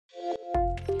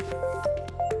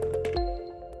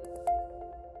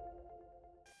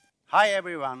Hi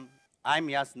everyone, I'm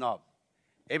Yasunobu.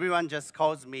 Everyone just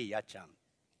calls me Yachan.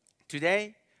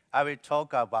 Today, I will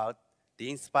talk about the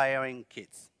inspiring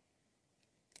kids.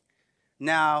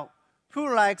 Now,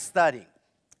 who likes studying?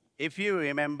 If you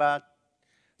remember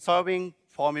solving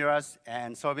formulas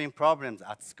and solving problems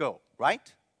at school,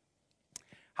 right?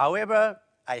 However,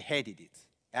 I hated it.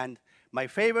 And my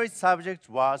favorite subject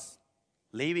was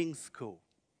leaving school.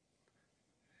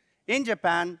 In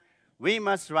Japan, we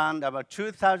must learn about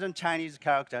 2,000 Chinese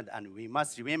characters and we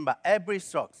must remember every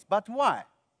stroke. But why?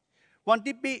 Won't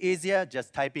it be easier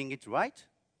just typing it right?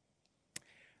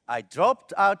 I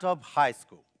dropped out of high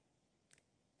school.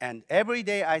 And every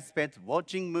day I spent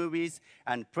watching movies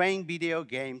and playing video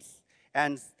games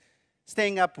and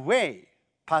staying up way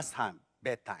past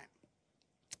bedtime.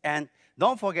 And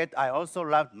don't forget, I also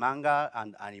loved manga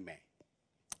and anime.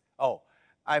 Oh,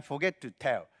 I forget to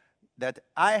tell that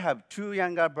I have two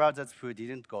younger brothers who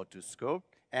didn't go to school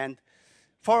and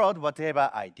followed whatever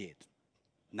I did.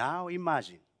 Now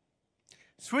imagine,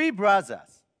 3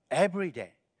 brothers every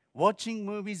day watching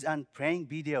movies and playing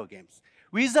video games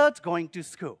without going to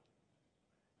school.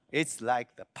 It's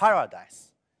like the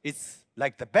paradise. It's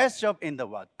like the best job in the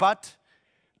world, but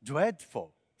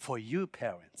dreadful for you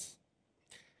parents.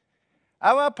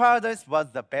 Our paradise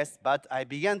was the best, but I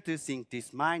began to think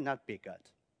this might not be good.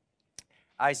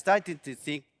 I started to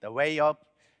think the way up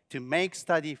to make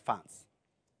study fun.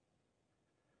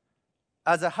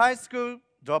 As a high school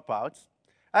dropout,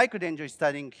 I could enjoy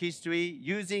studying history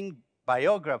using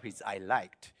biographies I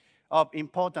liked of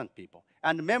important people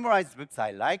and memorize books I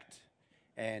liked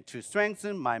and to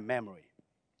strengthen my memory.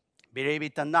 Believe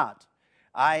it or not,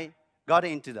 I got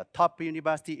into the top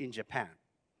university in Japan,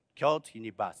 Kyoto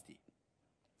University.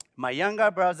 My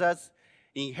younger brothers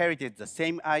inherited the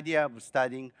same idea of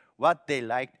studying what they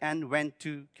liked and went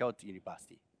to Kyoto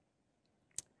University.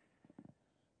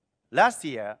 Last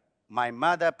year, my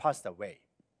mother passed away.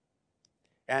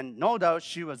 And no doubt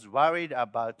she was worried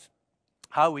about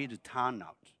how it would turn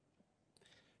out.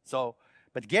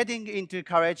 But getting into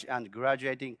college and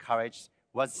graduating college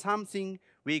was something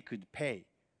we could pay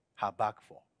her back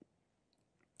for.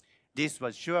 This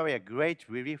was surely a great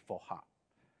relief for her.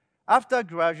 After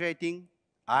graduating,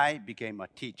 I became a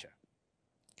teacher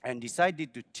and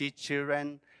decided to teach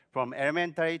children from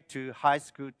elementary to high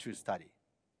school to study.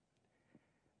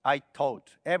 I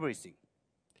taught everything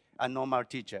a normal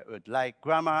teacher would, like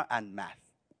grammar and math.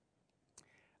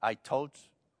 I taught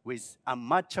with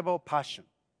unmatchable passion,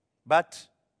 but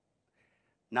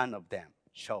none of them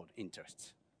showed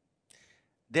interest.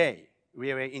 They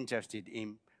were interested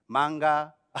in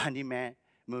manga, anime,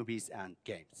 movies, and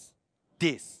games.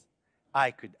 This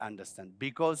I could understand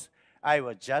because I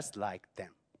was just like them.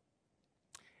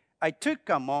 I took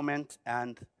a moment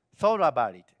and thought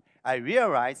about it. I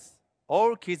realized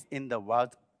all kids in the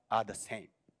world are the same.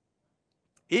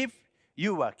 If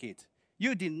you were a kid,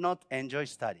 you did not enjoy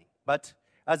studying. But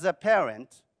as a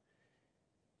parent,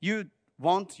 you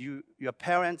want your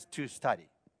parents to study.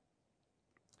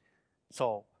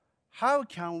 So how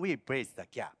can we bridge the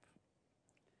gap?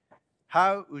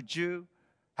 How would you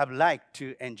have liked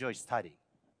to enjoy studying?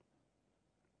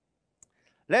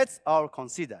 Let's all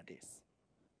consider this.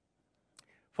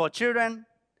 For children,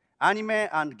 anime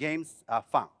and games are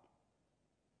fun.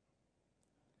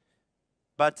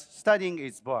 But studying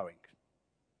is boring.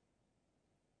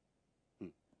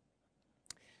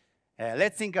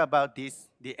 Let's think about this,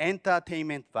 the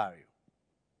entertainment value.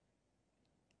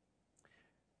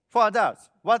 For adults,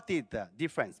 what is the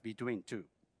difference between two?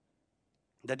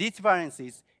 The difference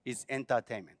is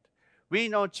entertainment. We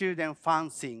know children fun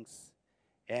things,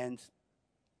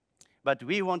 but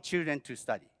we want children to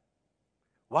study.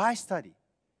 Why study?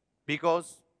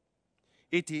 Because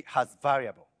it has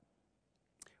variable.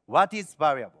 What is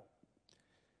variable?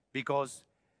 Because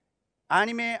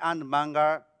anime and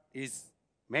manga is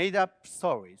made up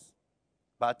stories,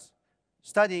 but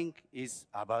studying is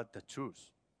about the truth,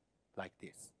 like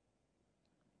this.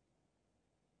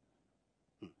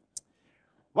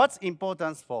 What's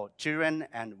important for children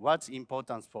and what's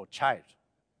important for child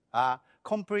are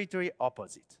completely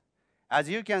opposite. As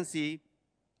you can see,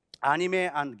 anime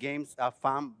and games are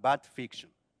fun but fiction.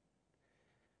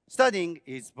 Studying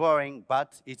is boring,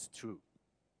 but it's true.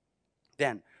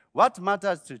 Then, what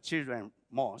matters to children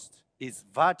most is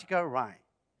vertical line.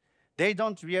 They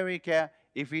don't really care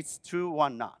if it's true or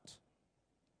not.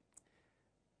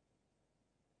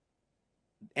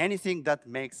 Anything that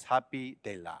makes happy,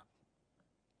 they love.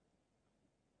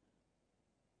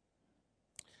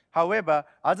 However,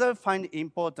 others find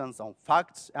importance on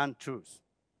facts and truth.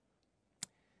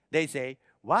 They say,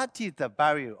 what is the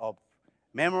value of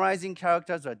memorizing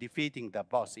characters or defeating the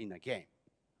boss in a game.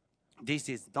 This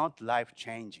is not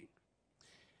life-changing.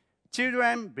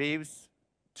 Children believes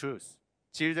truth.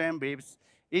 Children believes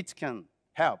it can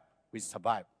help with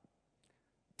survival.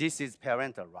 This is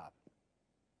parental love.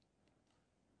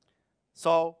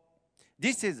 So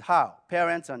this is how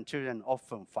parents and children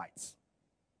often fight.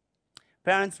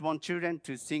 Parents want children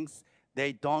to things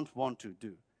they don't want to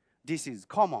do. This is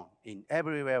common in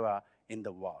everywhere in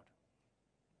the world.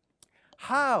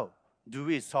 How do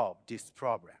we solve this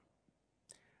problem?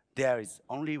 There is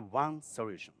only one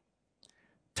solution.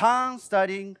 Turn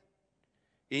studying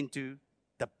into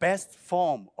the best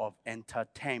form of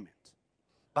entertainment.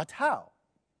 But how?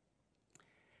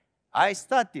 I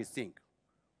started to think,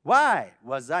 why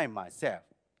was I myself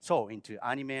so into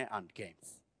anime and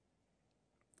games?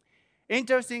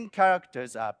 Interesting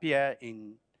characters appear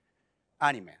in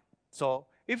anime. So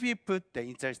if you put the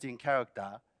interesting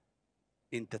character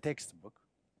in the textbook,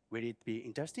 will it be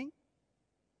interesting?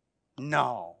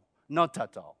 No, not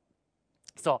at all.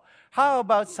 So how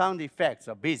about sound effects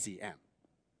or BGM?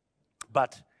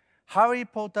 But Harry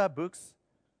Potter books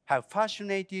have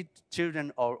fascinated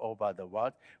children all over the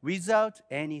world without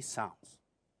any sounds.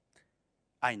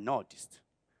 I noticed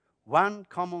one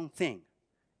common thing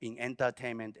in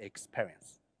entertainment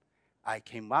experience. I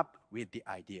came up with the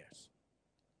ideas.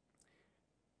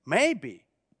 Maybe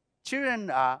children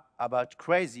are about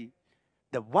crazy,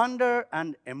 the wonder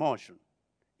and emotion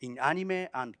in anime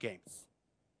and games.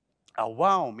 A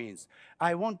wow means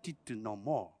I wanted to know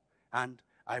more and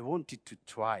I wanted to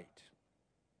try it.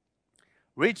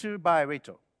 Little by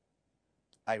little,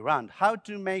 I learned how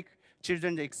to make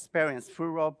children's experience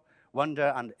full of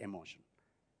wonder and emotion.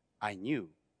 I knew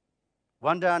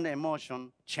wonder and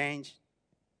emotion change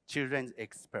children's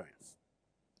experience.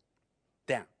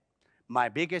 Then, my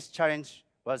biggest challenge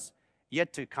was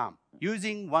yet to come,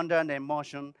 using wonder and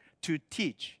emotion to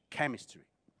teach chemistry.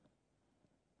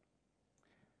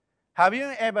 Have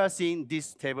you ever seen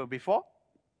this table before?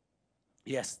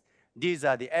 Yes, these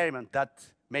are the elements that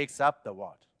makes up the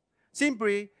world.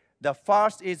 Simply, the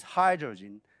first is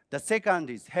hydrogen, the second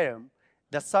is helium,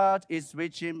 the third is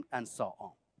lithium, and so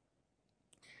on.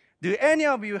 Do any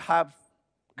of you have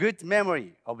good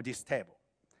memory of this table?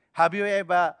 Have you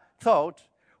ever thought,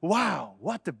 wow,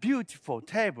 what a beautiful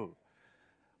table.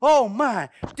 Oh my,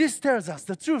 this tells us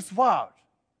the truth world.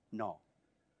 No,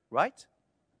 right?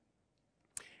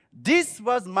 This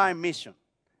was my mission.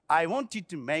 I wanted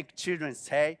to make children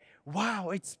say,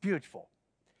 wow, it's beautiful.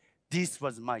 This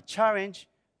was my challenge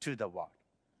to the world.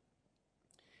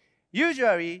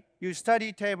 Usually, you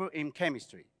study table in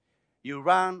chemistry. You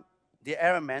learn the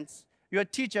elements. Your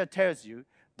teacher tells you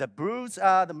the blues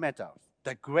are the metals,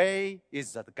 the gray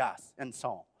is the gas, and so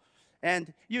on.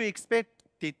 And you expect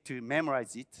it to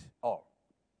memorize it all.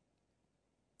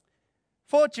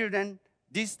 For children,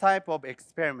 this type of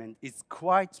experiment is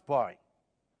quite boring.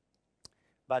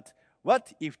 But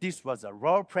what if this was a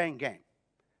role-playing game?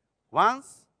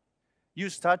 Once you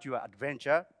start your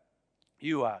adventure,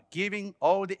 you are giving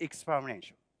all the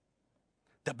explanation.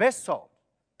 The best sword,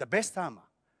 the best armor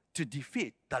to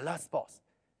defeat the last boss,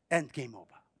 and game over.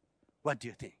 What do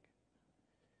you think?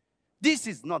 This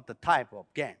is not the type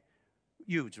of game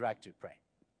you would like to play.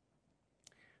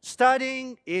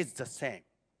 Studying is the same.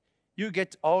 You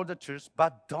get all the truth,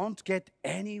 but don't get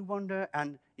any wonder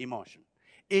and emotion.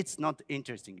 It's not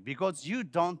interesting because you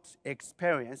don't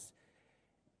experience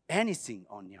anything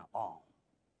on your own.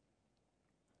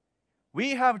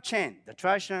 We have changed the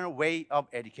traditional way of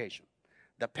education.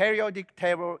 The periodic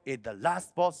table is the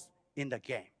last boss in the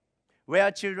game,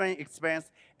 where children experience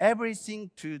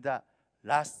everything to the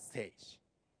last stage.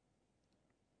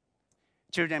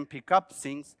 Children pick up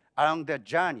things along their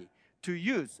journey to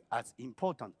use as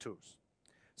important tools.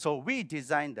 So we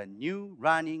designed a new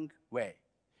learning way,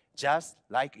 just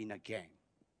like in a game.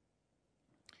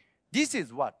 This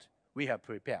is what we have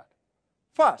prepared.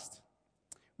 First,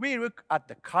 we look at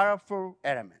the colorful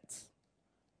elements.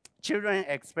 Children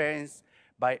experience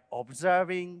by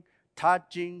observing,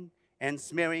 touching, and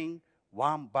smelling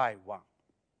one by one.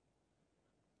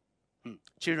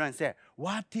 Children say,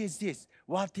 what is this?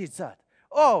 What is that?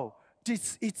 Oh,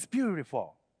 it's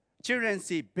beautiful. Children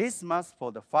see bismuth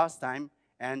for the first time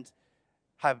and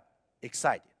have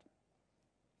excited.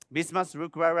 Bismuth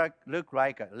look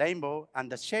like a rainbow,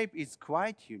 and the shape is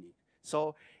quite unique.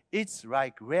 So it's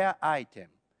like rare item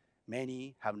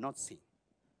many have not seen.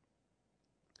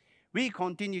 We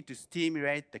continue to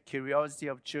stimulate the curiosity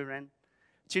of children.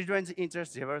 Children's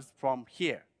interest develops from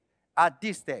here. At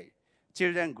this stage,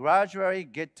 children gradually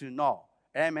get to know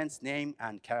elements' name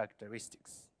and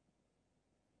characteristics.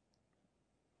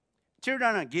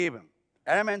 Children are given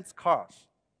elements cards.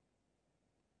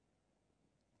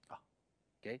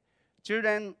 Okay.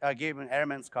 Children are given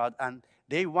elements card and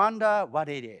they wonder what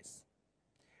it is.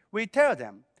 We tell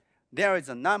them there is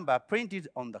a number printed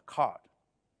on the card.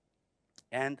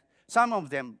 And some of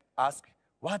them ask,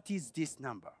 what is this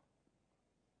number?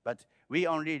 But we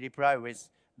only reply with,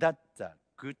 that's a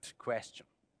good question.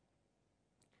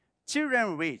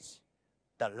 Children reach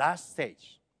the last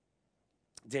stage.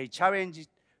 They challenge it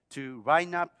to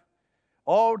line up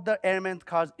all the element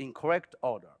cards in correct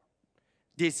order.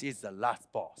 This is the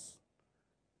last boss.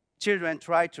 Children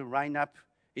try to line up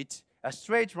it a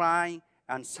straight line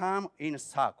and some in a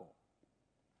circle.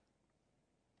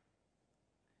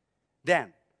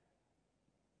 Then,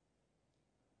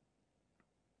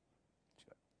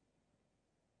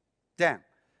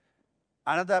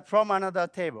 from another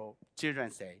table, children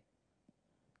say,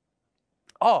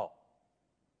 oh,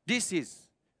 this is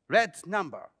red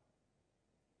number.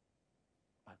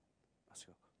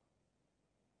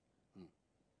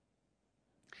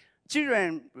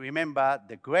 Children remember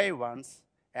the gray ones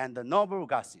and the noble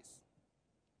gases.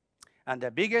 And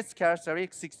the biggest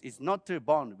characteristic is not to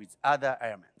bond with other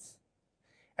elements.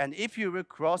 And if you look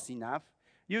close enough,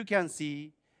 you can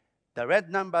see the red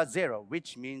number 0,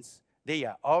 which means they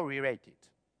are all related.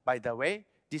 By the way,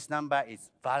 this number is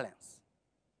valence.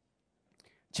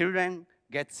 Children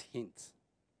get hints.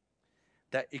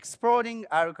 The exploding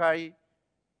alkali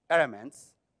elements,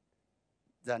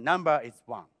 the number is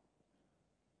 1.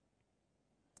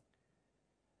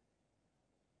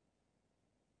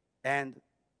 And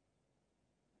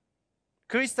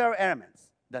crystal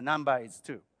elements, the number is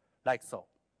 2, like so.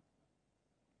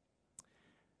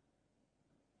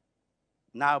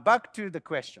 Now back to the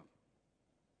question.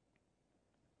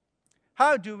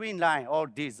 How do we line all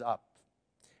these up?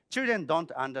 Children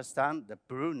don't understand the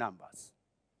blue numbers,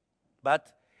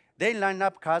 but they line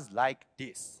up cards like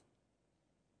this.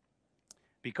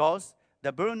 Because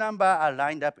the blue numbers are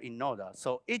lined up in order,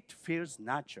 so it feels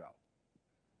natural.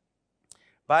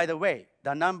 By the way,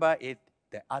 the number is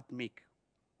the atomic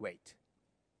weight.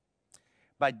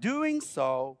 By doing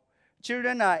so,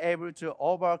 children are able to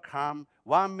overcome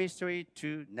one mystery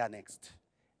to the next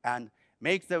and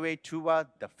make the way toward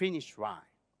the finish line.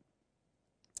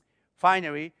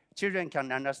 Finally, children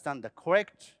can understand the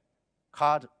correct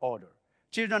card order.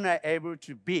 Children are able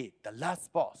to beat the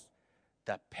last boss,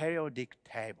 the periodic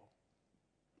table.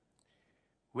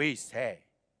 We say,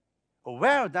 oh,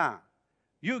 well done,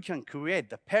 you can create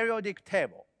the periodic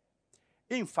table.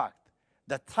 In fact,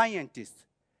 the scientists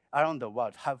around the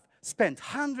world have spent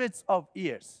hundreds of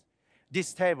years.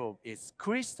 This table is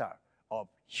crystal of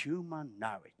human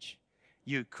knowledge.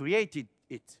 You created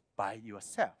it by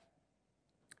yourself.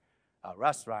 Our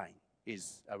last line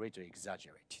is a little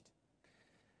exaggerated.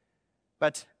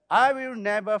 But I will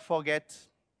never forget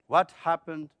what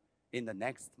happened in the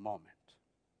next moment.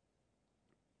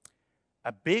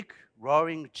 A big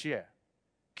roaring cheer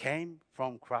came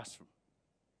from classroom.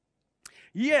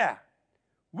 Yeah,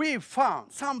 we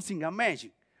found something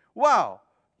amazing. Wow,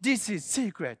 this is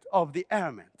secret of the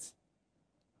elements.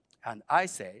 And I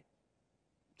say,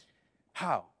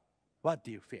 how? What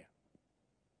do you feel?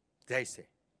 They say,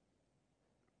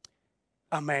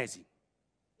 amazing,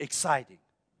 exciting,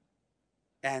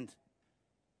 and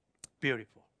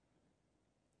beautiful.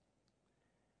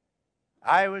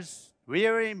 I was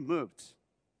really moved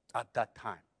at that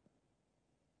time.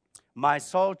 My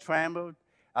soul trembled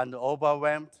and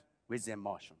overwhelmed with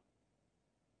emotion.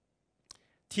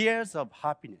 Tears of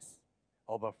happiness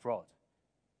overflowed,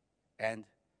 and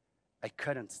I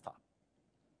couldn't stop.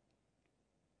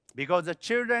 Because the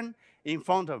children in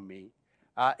front of me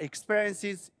are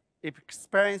experiencing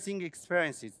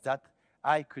experiences that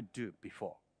I could do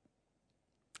before.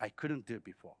 I couldn't do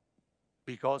before.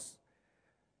 Because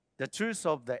the truth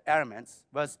of the elements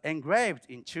was engraved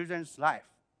in children's life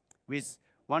with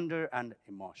wonder and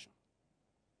emotion.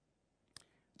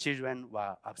 Children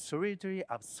were absolutely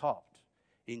absorbed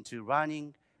into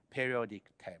running periodic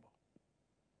table.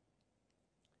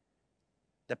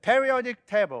 The periodic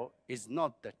table is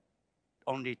not the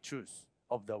only truth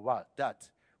of the world that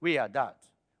we adults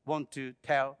want to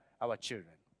tell our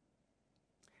children.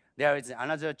 There is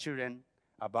another children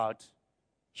about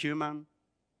human,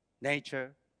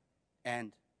 nature,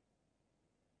 and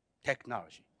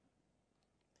technology.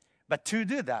 But to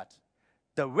do that,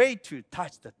 the way to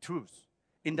touch the truth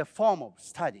in the form of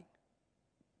studying,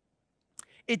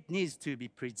 it needs to be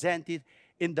presented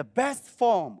in the best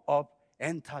form of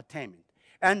entertainment.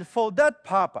 And for that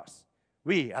purpose,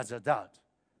 we as adults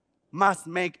must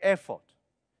make effort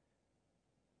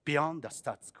beyond the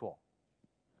status quo.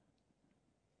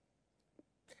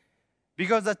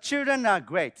 Because the children are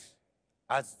great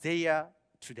as they are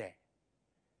today.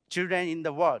 Children in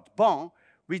the world born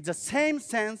with the same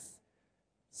sense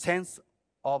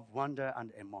of wonder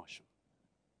and emotion.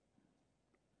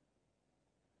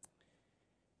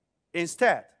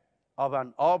 Instead of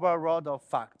an overload of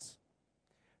facts,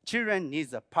 children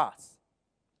need a path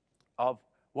of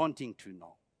wanting to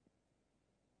know.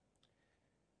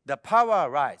 The power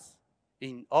lies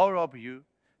in all of you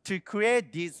to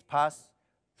create these paths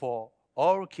for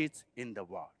all kids in the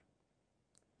world.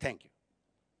 Thank you.